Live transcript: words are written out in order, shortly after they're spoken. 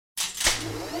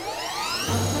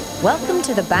Welcome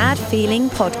to the Bad Feeling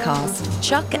Podcast.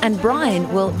 Chuck and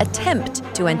Brian will attempt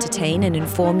to entertain and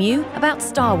inform you about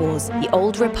Star Wars, the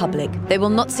Old Republic. They will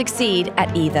not succeed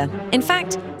at either. In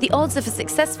fact, the odds of a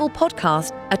successful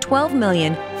podcast are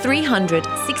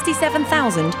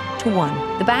 12,367,000 to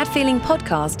 1. The Bad Feeling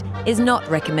Podcast is not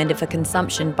recommended for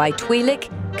consumption by Twi'lek,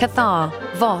 Cathar,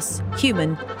 Voss,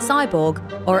 human, cyborg,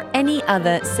 or any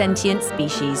other sentient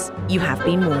species. You have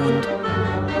been warned.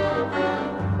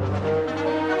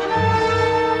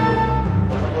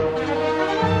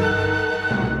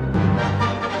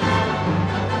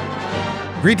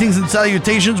 Greetings and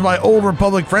salutations, my Old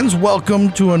Republic friends.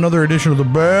 Welcome to another edition of the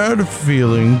Bad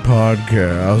Feeling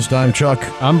Podcast. I'm Chuck.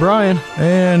 I'm Brian.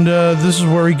 And this is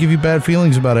where we give you bad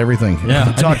feelings about everything. Yeah.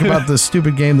 We talk about the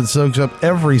stupid game that soaks up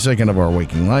every second of our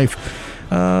waking life.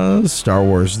 Star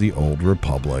Wars, the Old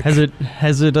Republic.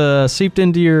 Has it seeped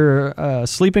into your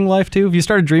sleeping life too? Have you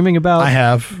started dreaming about I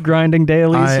have. grinding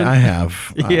dailies? I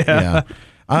have. Yeah.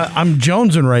 I'm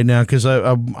jonesing right now because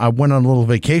I went on a little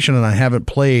vacation and I haven't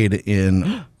played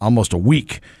in almost a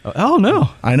week. Oh, no.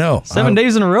 I know. 7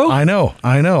 days in a row? I know.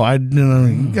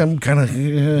 I'm kind of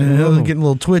getting a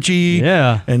little twitchy.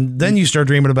 Yeah. And then you start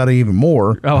dreaming about it even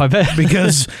more. Oh, I bet.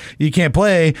 Because you can't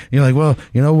play. You're like, well,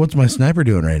 what's my sniper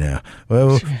doing right now?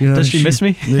 Well, does she miss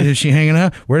me? Is she hanging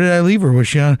out? Where did I leave her? Was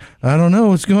she on? I don't know.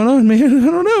 What's going on, man?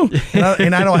 I don't know.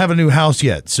 And I don't have a new house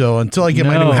yet. So until I get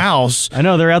my new house. I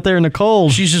know. They're out there in the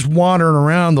cold. She's just wandering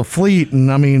around the fleet.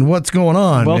 And I mean, what's going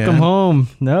on? Welcome home.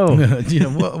 No.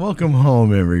 Welcome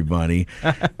home, everybody.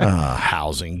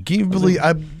 Housing. Can you believe?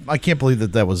 I can't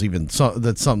believe that was even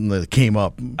that's something that came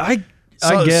up. I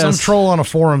guess some troll on a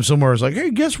forum somewhere is like, "Hey,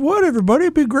 guess what, everybody?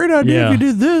 It'd be a great idea if you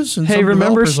did this." And hey,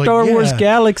 remember Star Wars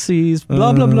Galaxies?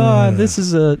 Blah blah blah.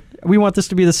 We want this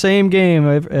to be the same game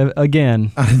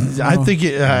again. I think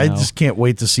I just can't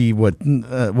wait to see what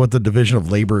the division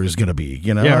of labor is going to be.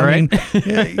 Yeah, right.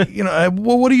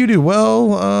 Well, what do you do?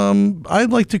 Well,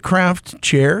 I'd like to craft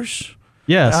chairs.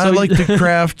 Yeah, I like to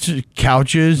craft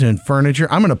couches and furniture.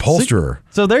 I'm an upholsterer.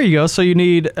 So there you go. So you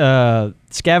need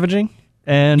scavenging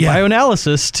and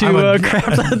bioanalysis to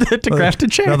craft a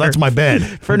chair. No, that's my bed.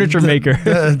 Furniture maker.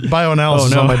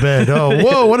 Bioanalysis on my bed. Oh,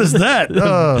 whoa, what is that?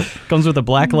 Comes with a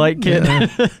black light kit.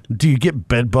 Yeah. Do you get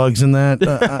bed bugs in that?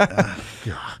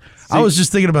 I was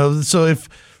just thinking about, so if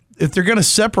they're going to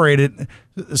separate it,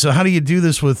 so how do you do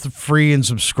this with free and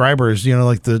subscribers? Do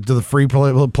the free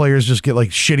players just get like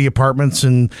shitty apartments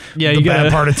in the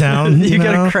bad part of town? You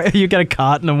got a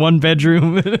cot in a one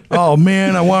bedroom. Oh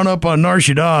man, I wound up on Nar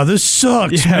Shaddaa. This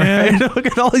sucks, man. Right? Look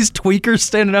at all these tweakers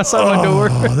standing outside my door.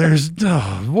 This is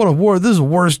the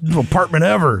worst apartment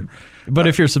ever. But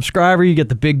if you're a subscriber, you get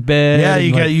the big bed. Yeah,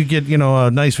 you get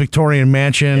a nice Victorian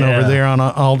mansion over there on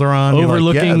Alderaan,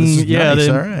 overlooking nice.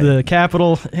 The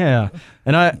Capitol. Yeah.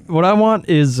 And what I want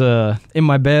is in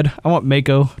my bed, I want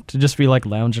Mako to just be like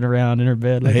lounging around in her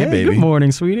bed. Like, hey baby. Good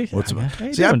morning, sweetie. What's up?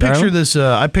 See, I picture this.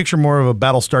 I picture more of a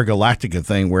Battlestar Galactica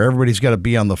thing where everybody's got to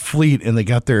be on the fleet and they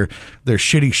got their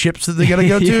shitty ships that they got to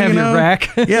go to. You have your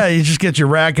rack. Yeah, you just get your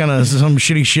rack on some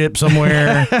shitty ship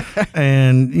somewhere,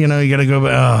 and you got to go.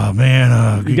 Oh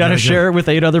man, you got to share it with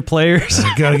 8 other players.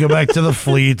 You got to go back to the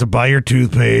fleet to buy your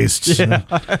toothpaste. Yeah.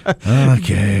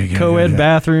 Okay. Co-ed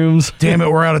bathrooms. Damn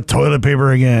it, we're out of toilet paper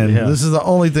again. Yeah. This is the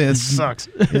only thing. It sucks.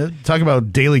 Talk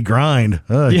about daily grind.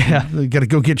 You got to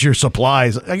go get your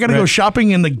supplies. I got to go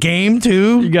shopping in the game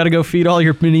too. You got to go feed all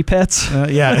your mini pets.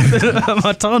 Yeah.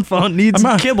 My Tonfont needs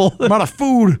kibble. I'm out of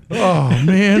food. Oh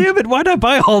man. Damn it! Why'd I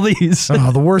buy all these?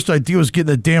 The worst idea was getting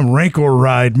the damn Rancor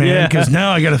ride, man. Because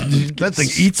now I got to. That thing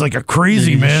eats like a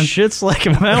crazy man. Shits like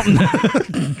a mountain.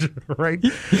 Right.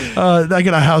 I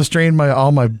got to house train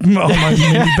all my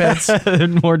mini pets.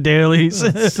 More dailies.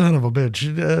 Son of a bitch.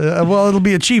 Well, it'll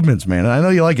be achievements, man. I know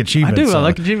you like achievements. I do. I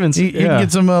like achievements. You can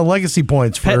get some legacy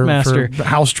points for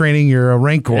house training your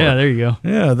Rancor. Yeah, there you go.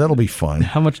 Yeah, that'll be fun.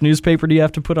 How much newspaper do you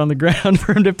have to put on the ground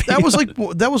for him to pee?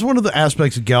 That was one of the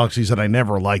aspects of Galaxies that I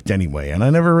never liked anyway, and I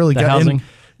never really got housing.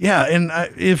 And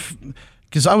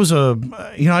because I was I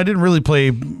didn't really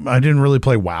play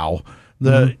WoW.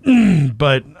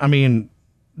 But I mean,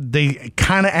 they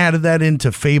kind of added that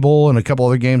into Fable and a couple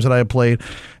other games that I had played,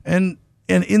 and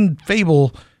in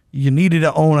Fable, you needed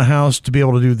to own a house to be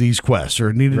able to do these quests,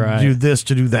 or needed to do this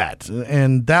to do that.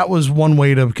 And that was one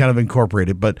way to kind of incorporate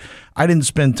it. But I didn't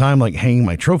spend time like hanging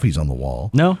my trophies on the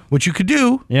wall. No. Which you could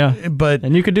do. Yeah.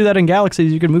 And you could do that in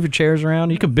Galaxies. You could move your chairs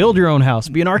around. You could build your own house.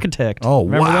 Be an architect. Oh,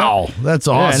 wow. That's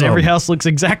awesome. Yeah, and every house looks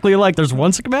exactly alike. There's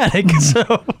one schematic.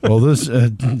 So. Well, this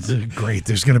great.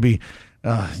 There's going to be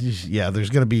Yeah, there's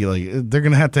going to be they're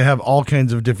going to have all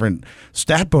kinds of different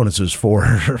stat bonuses for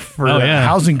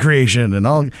housing creation and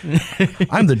all.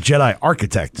 I'm the Jedi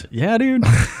architect. Yeah, dude.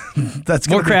 That's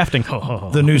more crafting.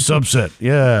 The new subset.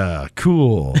 Yeah,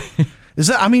 cool. Is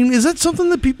that something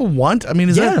that people want? I mean,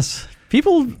 yes.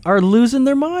 People are losing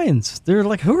their minds. They're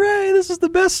like, hooray, this is the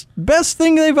best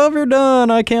thing they've ever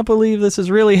done. I can't believe this is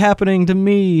really happening to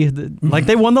me. Like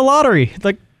they won the lottery.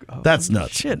 Like, that's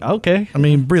nuts. Shit, okay. I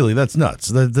mean, really, that's nuts.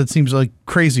 That seems like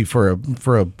crazy for a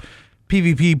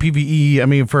PvP, PvE. I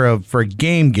mean, for a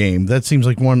game, that seems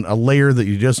like a layer that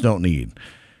you just don't need.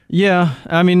 Yeah,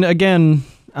 I mean, again,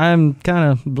 I'm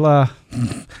kind of blah.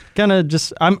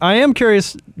 I am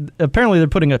curious. Apparently, they're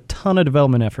putting a ton of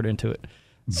development effort into it.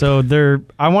 So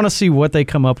I want to see what they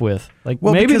come up with. Like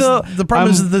maybe the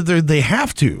problem is that they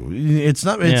have to. It's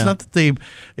not that they.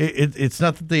 It's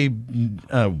not that they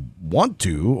want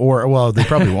to, or they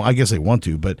probably won't. I guess they want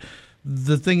to, but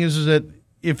the thing is that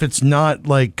if it's not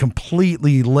like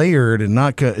completely layered and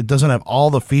it doesn't have all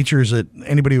the features that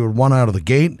anybody would want out of the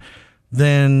gate,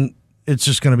 then it's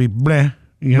just going to be bleh.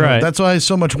 Right. That's why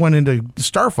so much went into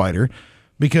Starfighter.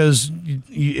 Because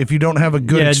if you don't have a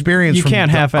good experience from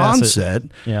the onset,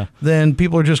 then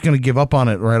people are just going to give up on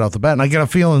it right off the bat. And I get a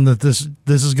feeling that this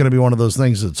is going to be one of those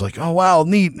things that's like, oh, wow,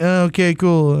 neat. Okay,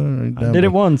 cool. I did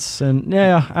it once. And,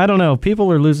 I don't know.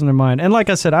 People are losing their mind. And like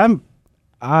I said,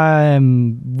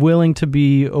 I'm willing to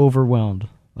be overwhelmed.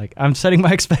 Like, I'm setting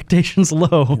my expectations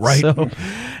low. Right. So,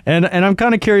 and I'm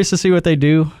kind of curious to see what they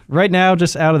do. Right now,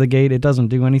 just out of the gate, it doesn't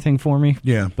do anything for me.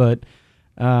 Yeah. But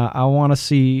I want to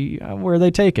see where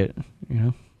they take it,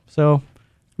 So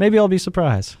maybe I'll be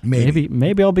surprised.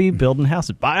 Maybe I'll be building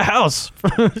houses. Buy a house.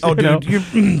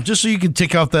 Dude, just so you can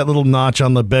tick off that little notch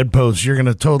on the bedpost, you're going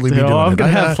to totally be doing it. I'm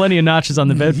going to have plenty of notches on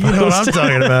the bedpost. You know what I'm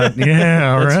talking about.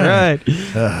 Yeah, all right.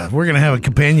 That's right. We're going to have a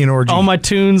companion orgy. All my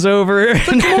tunes over.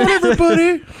 Come on,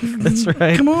 everybody. That's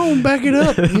right. Come on, back it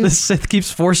up. The Sith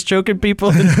keeps force choking people.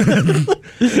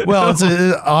 Well, it's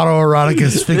an autoerotic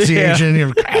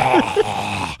asphyxiation.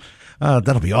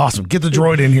 That'll be awesome. Get the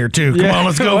droid in here, too. Come on,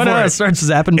 let's go for it. Starts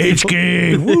zapping people.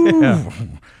 HK. Woo. Yeah.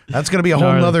 That's going to be a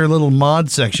whole other little mod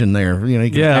section there.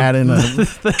 You can add in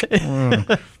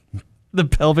the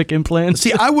pelvic implant.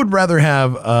 See, I would rather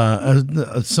have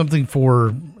something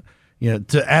for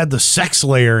to add the sex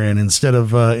layer in instead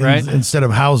of instead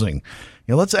of housing.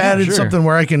 Let's add in something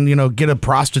where I can get a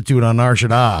prostitute on Nar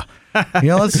Shaddaa.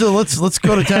 Let's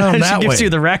go to town that way. She gives you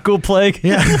the Rakghoul plague.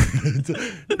 Yeah.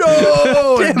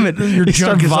 No, damn it! Your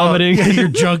junk is vomiting. Your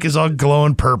junk is all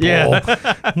glowing purple. Yeah.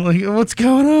 Like, what's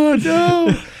going on?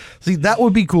 No. See, that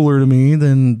would be cooler to me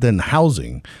than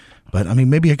housing. But I mean,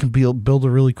 maybe I can build a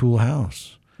really cool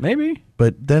house. Maybe.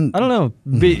 But then I don't know.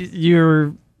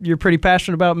 You're pretty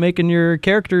passionate about making your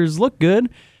characters look good.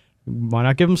 Why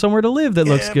not give them somewhere to live that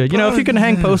looks good? If you can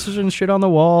hang posters and shit on the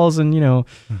walls, and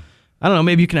I don't know.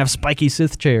 Maybe you can have spiky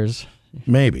Sith chairs.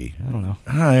 Maybe. I don't know.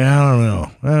 I don't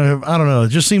know. I don't know. It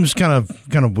just seems kind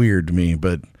of weird to me.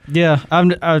 But yeah,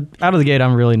 I'm out of the gate.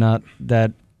 I'm really not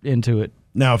that into it.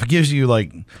 Now, if it gives you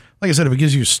like I said, if it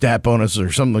gives you stat bonuses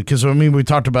or something, because we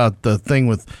talked about the thing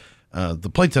with the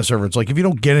playtest server. It's like if you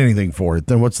don't get anything for it,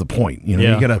 then what's the point?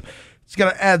 It's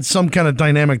got to add some kind of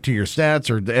dynamic to your stats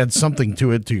or add something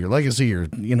to it, to your legacy, or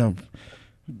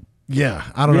Yeah,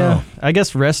 I don't know. I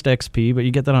guess rest XP, but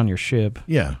you get that on your ship.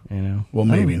 Yeah. Well,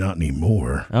 maybe not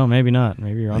anymore. Oh, maybe not.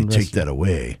 Maybe you're on They take that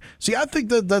away. See, I think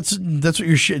that's what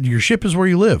your ship is where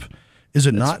you live. Is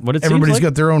it not? What it Everybody's seems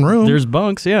like. got their own room. There's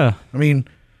bunks, yeah. I mean,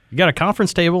 you got a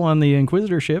conference table on the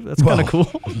Inquisitor ship. That's kind of cool.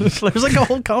 There's like a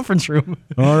whole conference room.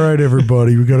 All right,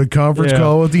 everybody. We got a conference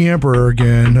call with the Emperor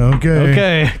again.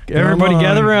 Okay. Everybody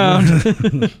gather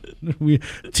around.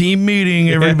 Team meeting,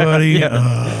 everybody.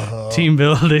 Team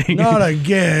building. Not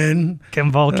again.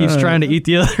 Kemval keeps trying to eat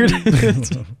the other.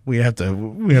 We have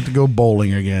to go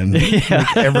bowling again. Make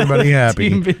everybody happy.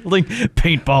 Team building,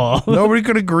 paintball. Nobody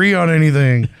could agree on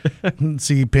anything.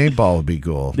 See, paintball would be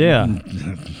cool. Yeah.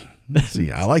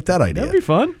 See, I like that idea. That'd be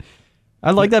fun.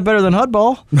 I like that better than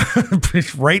Hutball.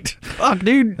 Right? Fuck,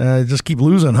 dude. Just keep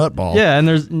losing Hutball. Yeah, and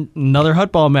there's another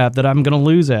Hutball map that I'm going to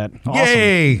lose at. Awesome.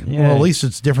 Yay! Well, at least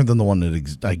it's different than the one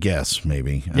that I guess,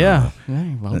 maybe. Yeah.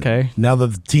 Okay. Now that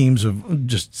the teams have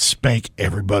just spank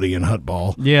everybody in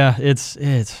Hutball. Yeah, it's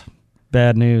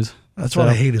bad news. That's what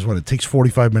I hate is when it takes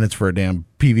 45 minutes for a damn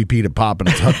PvP to pop and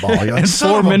it's Hutball. You're like, and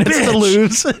 4 minutes to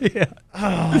lose. Yeah.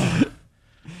 Oh.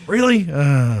 Really?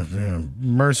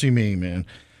 Mercy me, man.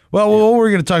 Well, what we're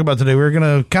going to talk about today, we're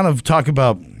going to kind of talk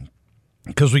about,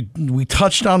 because we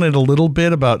touched on it a little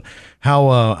bit about how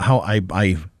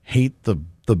I hate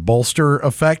the the bolster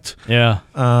effect. Yeah.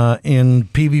 In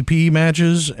PvP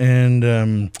matches,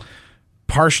 and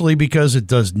partially because it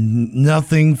does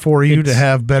nothing for you to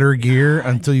have better gear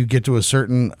until you get to a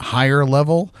certain higher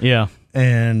level. Yeah.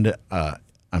 And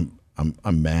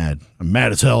I'm mad. I'm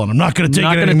mad as hell, and I'm not going to take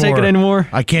it anymore. Not going to take it anymore?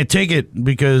 I can't take it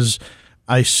because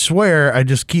I swear I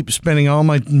just keep spending all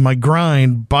my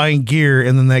grind buying gear,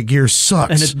 and then that gear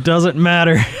sucks. And it doesn't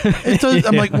matter.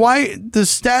 I'm like, why? The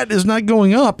stat is not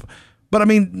going up. But I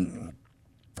mean,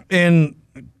 and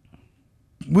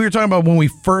we were talking about when we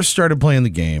first started playing the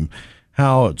game,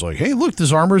 how it's like, hey, look,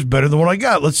 this armor is better than what I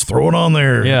got. Let's throw it on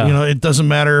there. Yeah. You know, it doesn't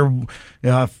matter. You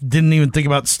know, I didn't even think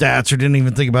about stats or didn't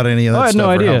even think about any of that I had stuff. no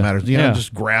idea. How it matters. You know,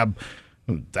 just grab.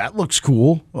 That looks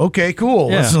cool. Okay,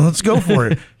 cool. Yeah. Let's go for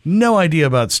it. No idea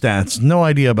about stats. No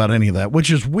idea about any of that, which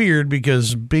is weird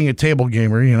because being a table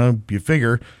gamer, you know, you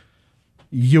figure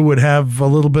you would have a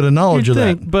little bit of knowledge of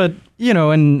that. But, you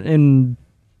know, in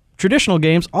traditional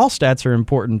games, all stats are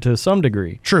important to some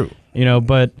degree. True. You know,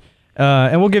 but,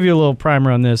 and we'll give you a little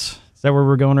primer on this. Is that where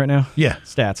we're going right now? Yeah.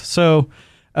 Stats. So,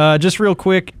 just real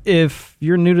quick, if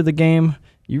you're new to the game,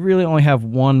 you really only have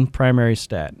one primary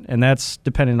stat, and that's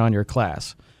dependent on your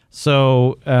class.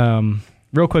 So,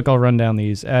 real quick, I'll run down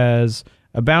these. As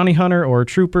a bounty hunter or a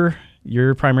trooper,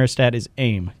 your primary stat is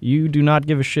aim. You do not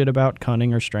give a shit about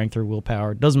cunning or strength or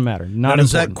willpower. It doesn't matter. Not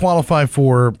does important. that qualify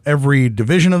for every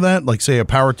division of that? Like, say, a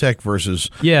power tech versus...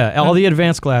 Yeah, all the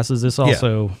advanced classes, this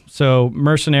also. Yeah. So,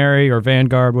 mercenary or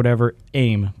vanguard, whatever,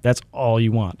 aim. That's all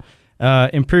you want.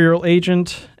 Imperial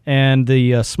agent and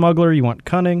the smuggler, you want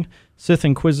cunning. Sith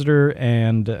Inquisitor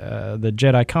and the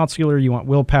Jedi Consular, you want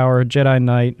willpower. Jedi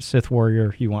Knight, Sith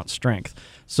Warrior, you want strength.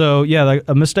 So, yeah,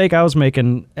 a mistake I was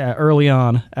making early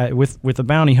on with a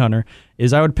bounty hunter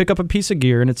is I would pick up a piece of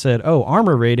gear and it said, oh,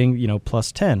 armor rating, you know,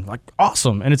 plus 10. Like,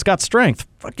 awesome. And it's got strength.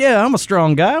 Fuck yeah, I'm a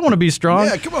strong guy. I want to be strong.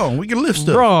 Yeah, come on, we can lift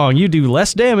stuff. Wrong. You do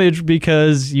less damage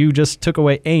because you just took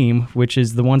away aim, which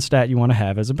is the one stat you want to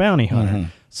have as a bounty hunter. Mm-hmm.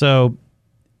 So...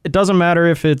 it doesn't matter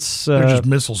if it's... they're just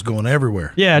missiles going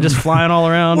everywhere. Yeah, just flying all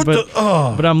around,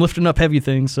 but I'm lifting up heavy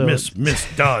things. So miss,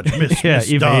 dodge, miss, yeah,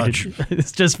 miss, evaded. dodge.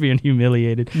 It's just being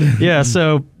humiliated. Yeah,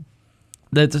 so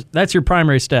that's your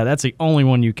primary stat. That's the only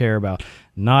one you care about.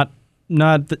 Not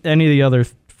any of the other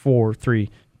three.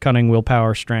 Cunning,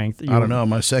 willpower, strength. I don't know.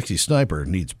 My sexy sniper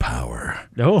needs power.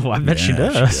 Oh, I bet she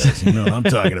does. She does. You know what I'm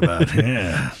talking about.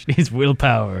 Yeah. She needs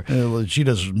willpower. She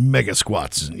does mega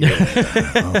squats. Yeah.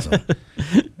 Awesome.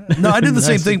 No, I did the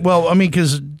same thing. Well, I mean,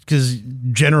 because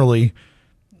generally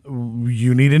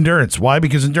you need endurance. Why?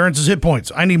 Because endurance is hit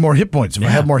points. I need more hit points. If I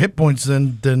have more hit points,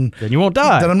 then you won't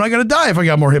die. Then I'm not going to die if I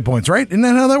got more hit points, right? Isn't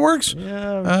that how that works?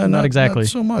 Yeah, not exactly. Not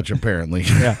so much, apparently.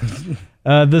 Yeah.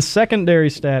 The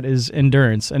secondary stat is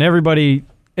endurance, and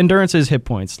endurance is hit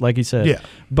points, like you said. Yeah.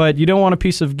 But you don't want a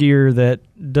piece of gear that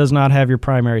does not have your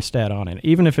primary stat on it.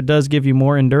 Even if it does give you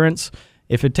more endurance,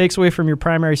 if it takes away from your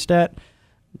primary stat,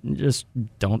 just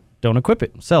don't equip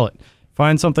it. Sell it.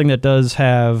 Find something that does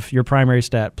have your primary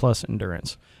stat plus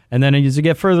endurance. And then as you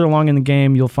get further along in the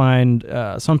game, you'll find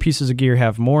some pieces of gear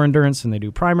have more endurance than they do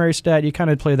primary stat. You kind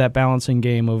of play that balancing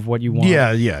game of what you want.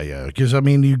 Yeah. Because I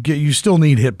mean, you still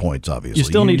need hit points. Obviously, you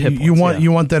still need hit points.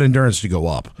 You want that endurance to go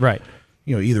up, right?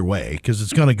 You know, either way, because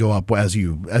it's going to go up as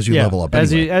you level up.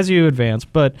 Anyway. As you advance.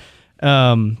 But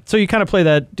so you kind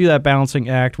of do that balancing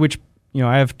act. Which, you know,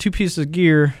 I have two pieces of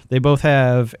gear. They both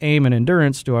have aim and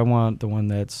endurance. Do I want the one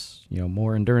that's, you know,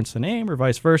 more endurance than aim, or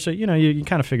vice versa? You know, you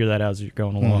kind of figure that out as you're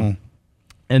going along. Mm-hmm.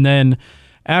 And then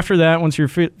after that, once you're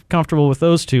comfortable with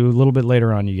those two, a little bit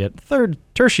later on, you get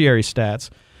tertiary stats.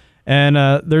 And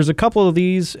there's a couple of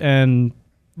these, and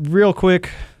real quick,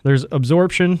 there's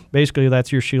absorption. Basically,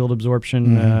 that's your shield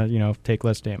absorption, you know, take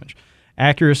less damage.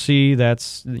 Accuracy,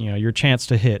 that's, you know, your chance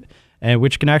to hit, and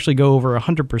which can actually go over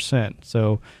 100%.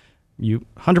 So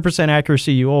 100%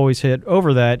 accuracy, you always hit.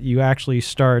 Over that, you actually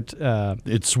start...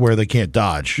 it's where they can't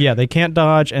dodge. Yeah, they can't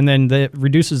dodge, and then that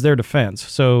reduces their defense.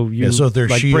 So so if their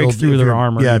shield, break through their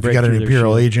armor. Yeah, if you got an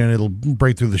Imperial agent, it'll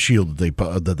break through the shield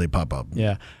that they pop up.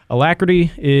 Yeah.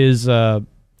 Alacrity is a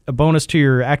bonus to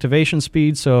your activation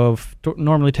speed. So if it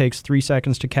normally takes 3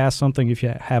 seconds to cast something, if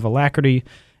you have Alacrity,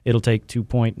 it'll take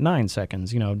 2.9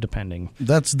 seconds, you know, depending.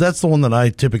 That's the one that I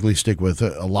typically stick with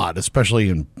a lot, especially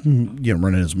in, you know,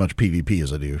 running as much PvP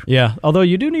as I do. Yeah, although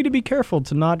you do need to be careful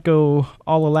to not go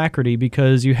all Alacrity,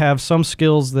 because you have some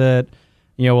skills that,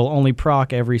 you know, will only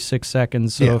proc every 6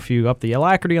 seconds. So if you up the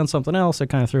Alacrity on something else, it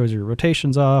kind of throws your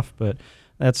rotations off. But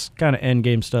that's kind of end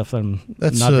game stuff that I'm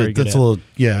not very good at. That's a little,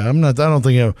 I don't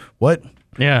think, what?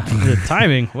 Yeah, the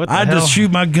timing. What the hell? I just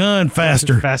shoot my gun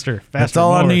faster. Faster. That's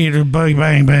all more. I need. Bang,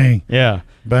 bang, bang. Yeah.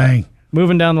 Bang.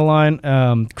 moving down the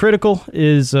line, critical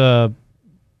is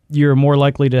you're more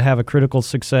likely to have a critical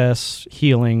success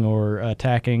healing or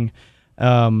attacking.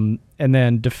 And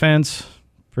then defense,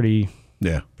 pretty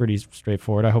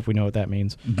straightforward. I hope we know what that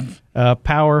means.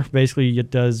 Power, basically,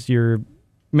 it does your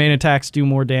main attacks do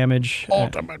more damage.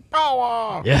 Ultimate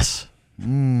power. Yes.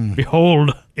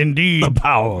 Behold, indeed, the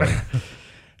power.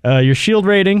 Your shield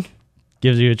rating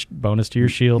gives you a bonus to your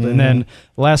shield. And then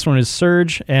the last one is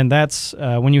surge, and that's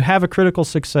when you have a critical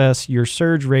success, your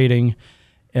surge rating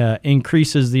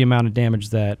increases the amount of damage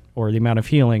or the amount of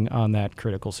healing on that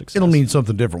critical success. It'll mean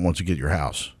something different once you get your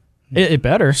house. It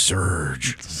better.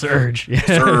 Surge. Yeah.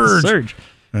 Surge.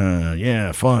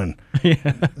 Yeah, fun.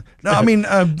 Yeah. No, I mean,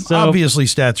 obviously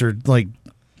stats are like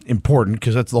important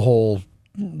because that's the whole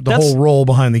role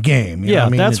behind the game. You know what I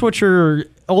mean? That's what you're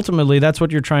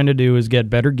trying to do is get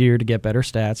better gear to get better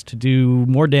stats, to do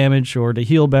more damage or to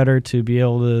heal better, to be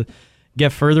able to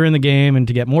get further in the game and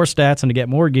to get more stats and to get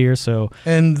more gear. So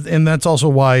and that's also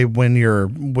why when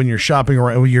you're shopping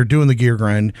around, when you're doing the gear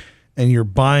grind and you're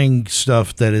buying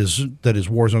stuff that is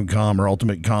Warzone comm or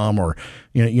Ultimate comm or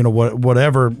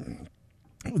whatever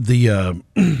the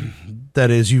that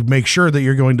is, you make sure that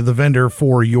you're going to the vendor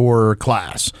for your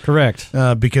class. Correct.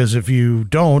 Because if you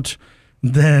don't,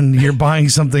 then you're buying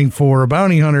something for a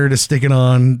bounty hunter to stick it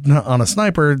on a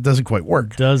sniper. It doesn't quite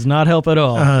work. Does not help at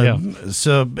all.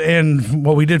 So, and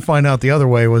what we did find out the other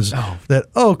way was that,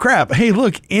 oh crap, hey,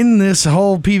 look, in this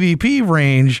whole PvP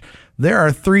range, there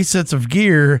are 3 sets of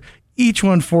gear, each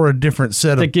one for a different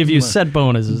set that give you set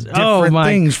bonuses. Different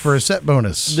things for a set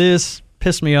bonus. This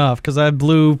pissed me off because I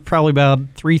blew probably about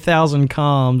 3,000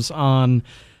 comms on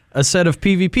a set of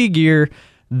PvP gear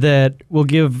that will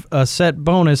give a set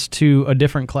bonus to a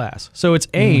different class. So it's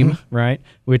aim, right,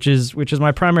 which is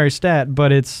my primary stat,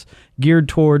 but it's geared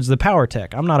towards the power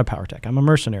tech. I'm not a power tech. I'm a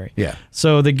mercenary. Yeah.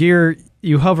 So the gear,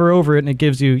 you hover over it and it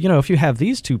gives you, if you have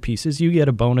these 2 pieces, you get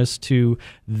a bonus to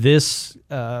this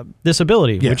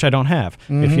ability, which I don't have.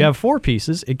 If you have 4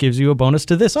 pieces, it gives you a bonus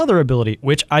to this other ability,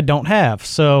 which I don't have.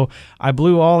 So I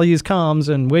blew all these comms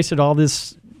and wasted all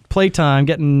this playtime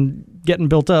getting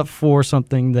built up for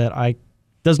something that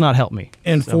does not help me.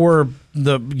 And for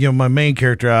the my main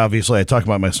character, obviously I talk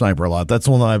about my sniper a lot. That's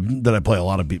the one that I play a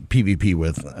lot of PvP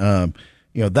with.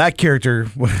 That character,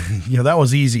 that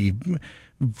was easy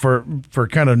for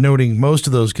kind of noting most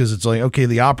of those because it's like, okay,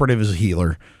 the operative is a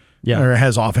healer, or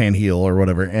has offhand heal or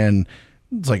whatever, and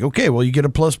it's like, okay, well you get a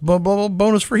plus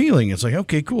bonus for healing. It's like,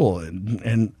 okay, cool,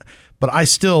 but I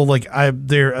still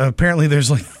apparently there's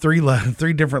like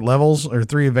 3 different levels or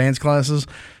 3 advanced classes,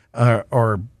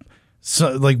 or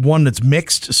so like one that's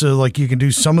mixed, so like you can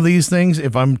do some of these things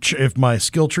if my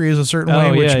skill tree is a certain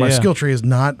way, which my skill tree is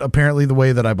not apparently the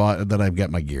way that I've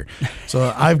got my gear.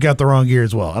 So I've got the wrong gear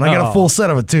as well, and I got a full set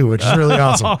of it too, which is really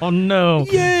awesome. Oh no!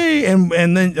 Yay! And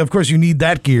then of course you need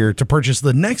that gear to purchase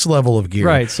the next level of gear.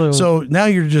 Right. So now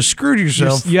you're just screwed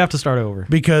yourself. You have to start over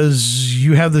because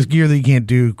you have this gear that you can't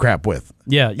do crap with.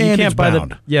 Yeah, you can't buy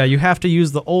you have to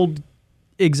use the old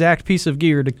exact piece of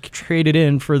gear to trade it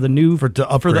in for the new for the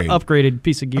upgraded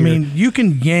piece of gear. I mean, you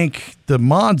can yank the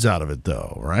mods out of it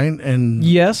though, right? And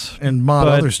yes, and mod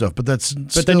other stuff, but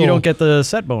then you don't get the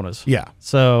set bonus. Yeah.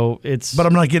 So it's But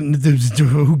I'm not getting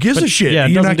who gives a shit? Yeah,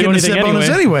 you're not getting the set bonus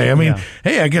anyway. I mean, yeah.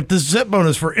 Hey, I get this set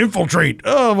bonus for infiltrate.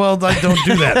 Oh, well, I don't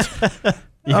do that.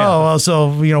 Oh, well, so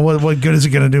what good is it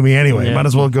going to do me anyway? Yeah. Might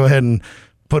as well go ahead and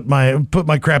put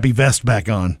my crappy vest back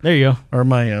on. There you go. Or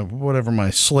my my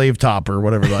slave top or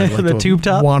whatever I like the to tube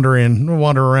top. Wander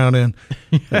around in.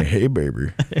 Hey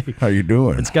baby, how you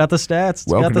doing? It's got the stats.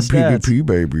 Welcome to PvP,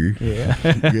 baby. Yeah,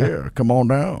 yeah. Come on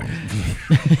down.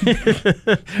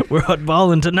 We're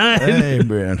hotballing tonight. Hey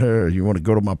man, you want to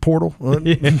go to my portal? Yeah,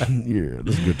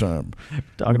 this is a good time.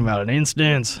 Talking about an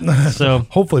instance. So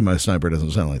hopefully my sniper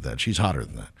doesn't sound like that. She's hotter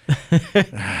than that.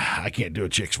 I can't do a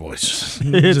chick's voice.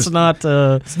 It's not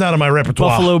in my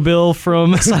repertoire. Buffalo Bill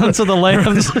from Silence of the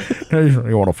Lambs. Hey,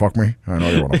 you want to fuck me? I know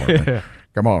you want to fuck me.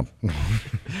 Come on.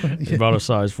 It's about a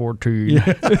size 14.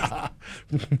 Yeah.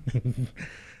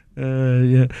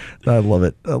 I love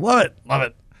it. I love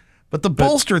it. But the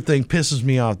bolster thing pisses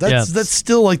me off. That's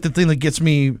still like the thing that gets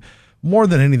me more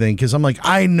than anything, because I'm like,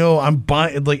 I know I'm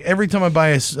buying, like every time I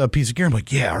buy a piece of gear, I'm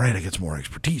like, yeah, all right, I get some more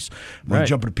expertise. I'm going to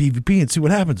jump into PvP and see what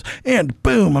happens. And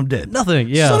boom, I'm dead. Nothing,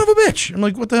 yeah. Son of a bitch. I'm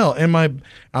like, what the hell? And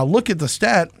I look at the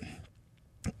stat,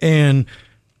 and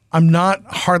I'm not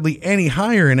hardly any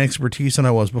higher in expertise than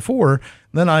I was before.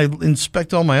 Then I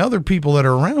inspect all my other people that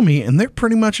are around me, and they're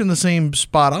pretty much in the same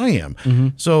spot I am. Mm-hmm.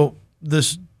 So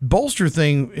this bolster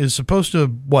thing is supposed to,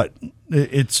 what?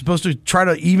 It's supposed to try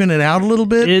to even it out a little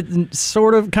bit? It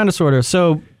kind of.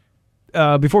 So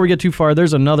before we get too far,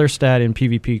 there's another stat in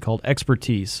PvP called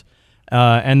expertise,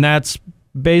 and that's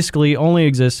basically only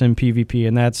exists in PvP,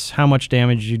 and that's how much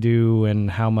damage you do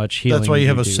and how much healing. That's why you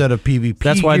have a do. set of PvP.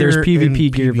 That's why there's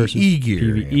PvP gear PvE versus gear.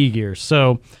 PvE gear.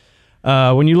 So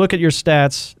when you look at your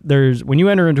stats, when you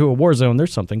enter into a war zone,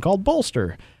 there's something called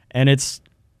Bolster, and it's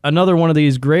another one of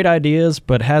these great ideas,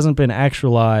 but hasn't been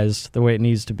actualized the way it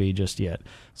needs to be just yet.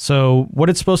 So what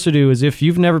it's supposed to do is, if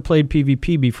you've never played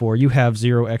PvP before, you have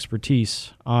 0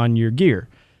 expertise on your gear.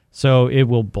 So it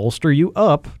will bolster you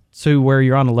up to where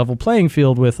you're on a level playing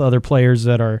field with other players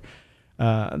that are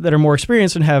more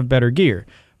experienced and have better gear.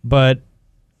 But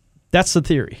that's the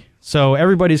theory. So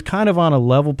everybody's kind of on a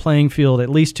level playing field, at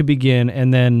least to begin,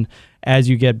 and then as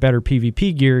you get better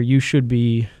PvP gear, you should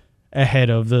be ahead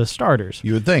of the starters.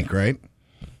 You would think, right?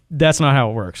 That's not how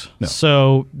it works. No.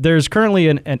 So there's currently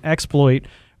an exploit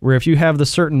where if you have the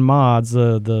certain mods,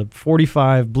 the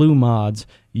 45 blue mods,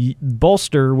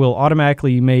 Bolster will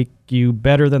automatically make you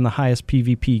better than the highest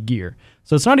PvP gear.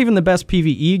 So it's not even the best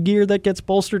PvE gear that gets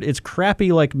bolstered. It's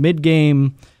crappy, like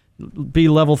mid-game, be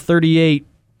level 38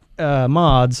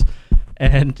 mods.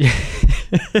 And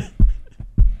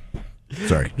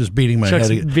sorry, just beating my Chuck's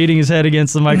head. beating his head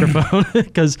against the microphone.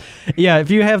 Because, yeah, if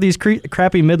you have these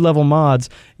crappy mid-level mods,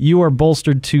 you are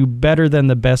bolstered to better than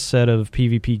the best set of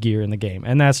PvP gear in the game.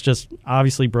 And that's just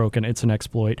obviously broken. It's an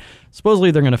exploit.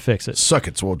 Supposedly they're going to fix it. Suck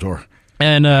it, Swotor.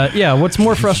 And, yeah, what's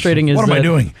more frustrating is what am I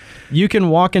doing? You can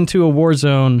walk into a war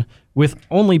zone with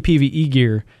only PvE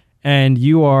gear, and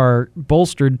you are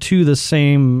bolstered to the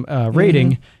same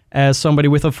rating as somebody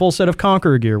with a full set of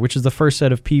Conqueror gear, which is the first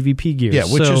set of PvP gear. Yeah,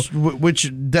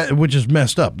 which is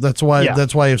messed up. That's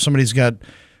why if somebody's got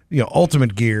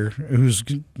ultimate gear who's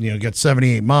got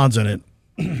 78 mods in it,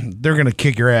 they're gonna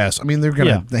kick your ass. I mean, they're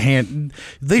gonna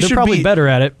They're should probably be better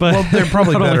at it, but they're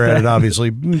probably better like at it, obviously.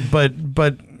 But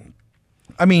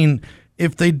I mean,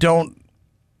 if they don't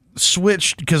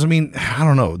switch, because I mean, I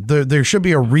don't know, there should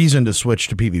be a reason to switch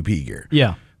to PvP gear.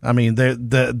 Yeah. I mean,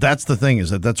 that's the thing, is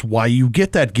that's why you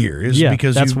get that gear,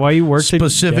 because that's why you work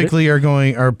specifically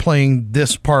are playing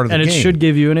this part of the game. And it should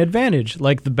give you an advantage.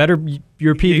 Like, the better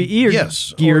your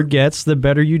PvE gear gets, the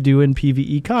better you do in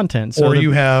PvE content. So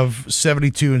you have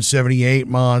 72 and 78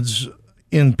 mods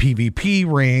in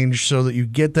PvP range so that you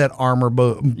get that armor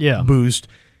boost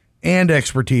and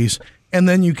expertise, and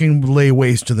then you can lay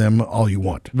waste to them all you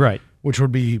want. Right. Which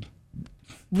would be...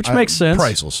 Which makes sense.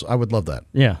 Priceless. I would love that.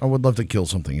 Yeah. I would love to kill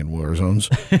something in war zones.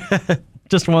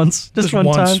 Just once. Just one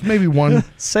once, time. Maybe one.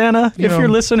 Santa, if you're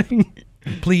listening.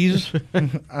 Please.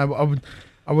 I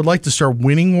would like to start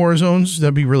winning war zones.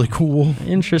 That'd be really cool.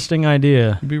 Interesting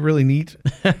idea. It'd be really neat.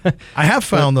 I have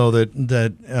found, though,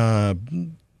 that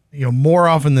more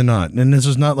often than not, and this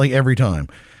is not like every time,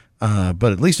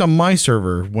 but at least on my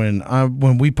server,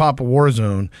 when we pop a war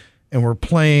zone and we're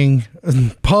playing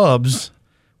pubs,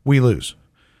 we lose.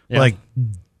 Yeah. Like,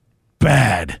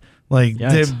 bad. Like,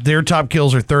 their top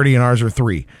kills are 30 and ours are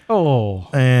 3. Oh.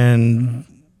 And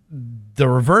the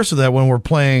reverse of that, when we're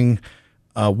playing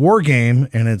a war game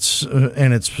and it's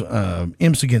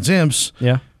imps against imps,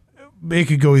 it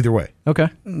could go either way. Okay.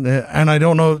 And I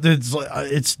don't know,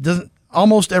 it's doesn't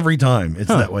almost every time it's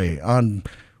that way on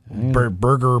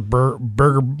Burger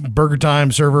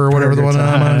Time server or whatever the one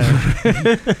I'm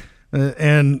on.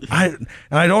 And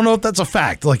I don't know if that's a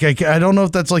fact. Like, I don't know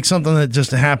if that's like something that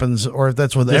just happens or if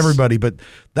that's with everybody, but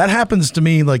that happens to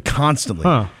me like constantly.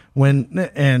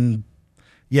 Whenever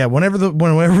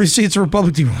we see it's a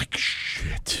Republic team, I'm like,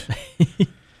 shit.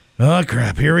 Oh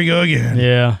crap, here we go again.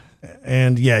 Yeah.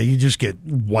 And you just get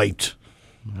wiped.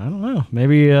 I don't know.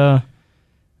 Maybe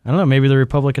maybe the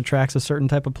Republic attracts a certain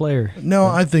type of player. No,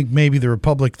 I think maybe the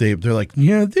Republic, they're like,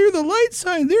 they're the light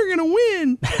side, they're gonna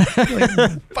win.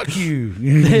 Like, fuck you.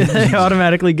 They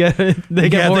automatically get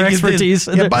more expertise.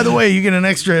 By the way, you get an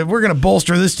extra. We're gonna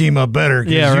bolster this team up better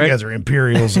because you guys are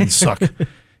Imperials and suck.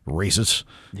 Racists.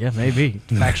 Yeah, maybe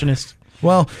factionists.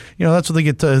 Well, that's what they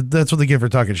get. That's what they get for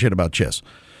talking shit about chess.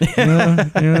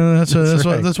 That's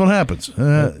what happens.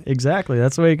 Exactly.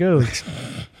 That's the way it goes.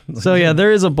 So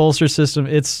there is a bolster system.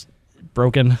 It's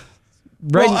broken.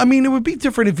 Right. Well, I mean, it would be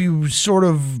different if you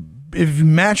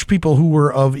match people who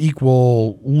were of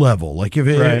equal level. Like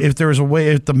if there was a way,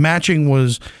 if the matching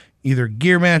was either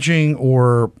gear matching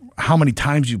or how many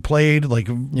times you played, like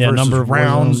versus number of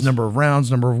rounds, number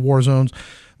of war zones.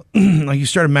 Like, you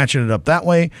started matching it up that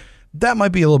way, that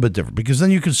might be a little bit different, because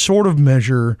then you could sort of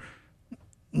measure.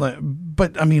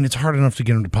 But I mean, it's hard enough to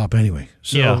get them to pop anyway.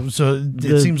 So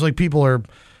it seems like people are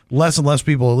less and less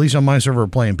people, at least on my server, are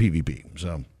playing PvP.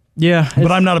 So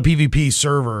but I'm not a PvP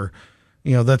server.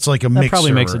 That's like a mixed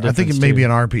server. Makes a difference. I think it may be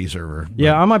an RP server.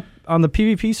 Yeah, on the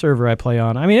PvP server I play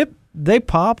on, I mean, they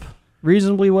pop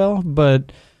reasonably well,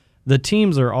 but the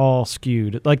teams are all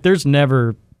skewed. Like, there's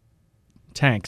never tanks.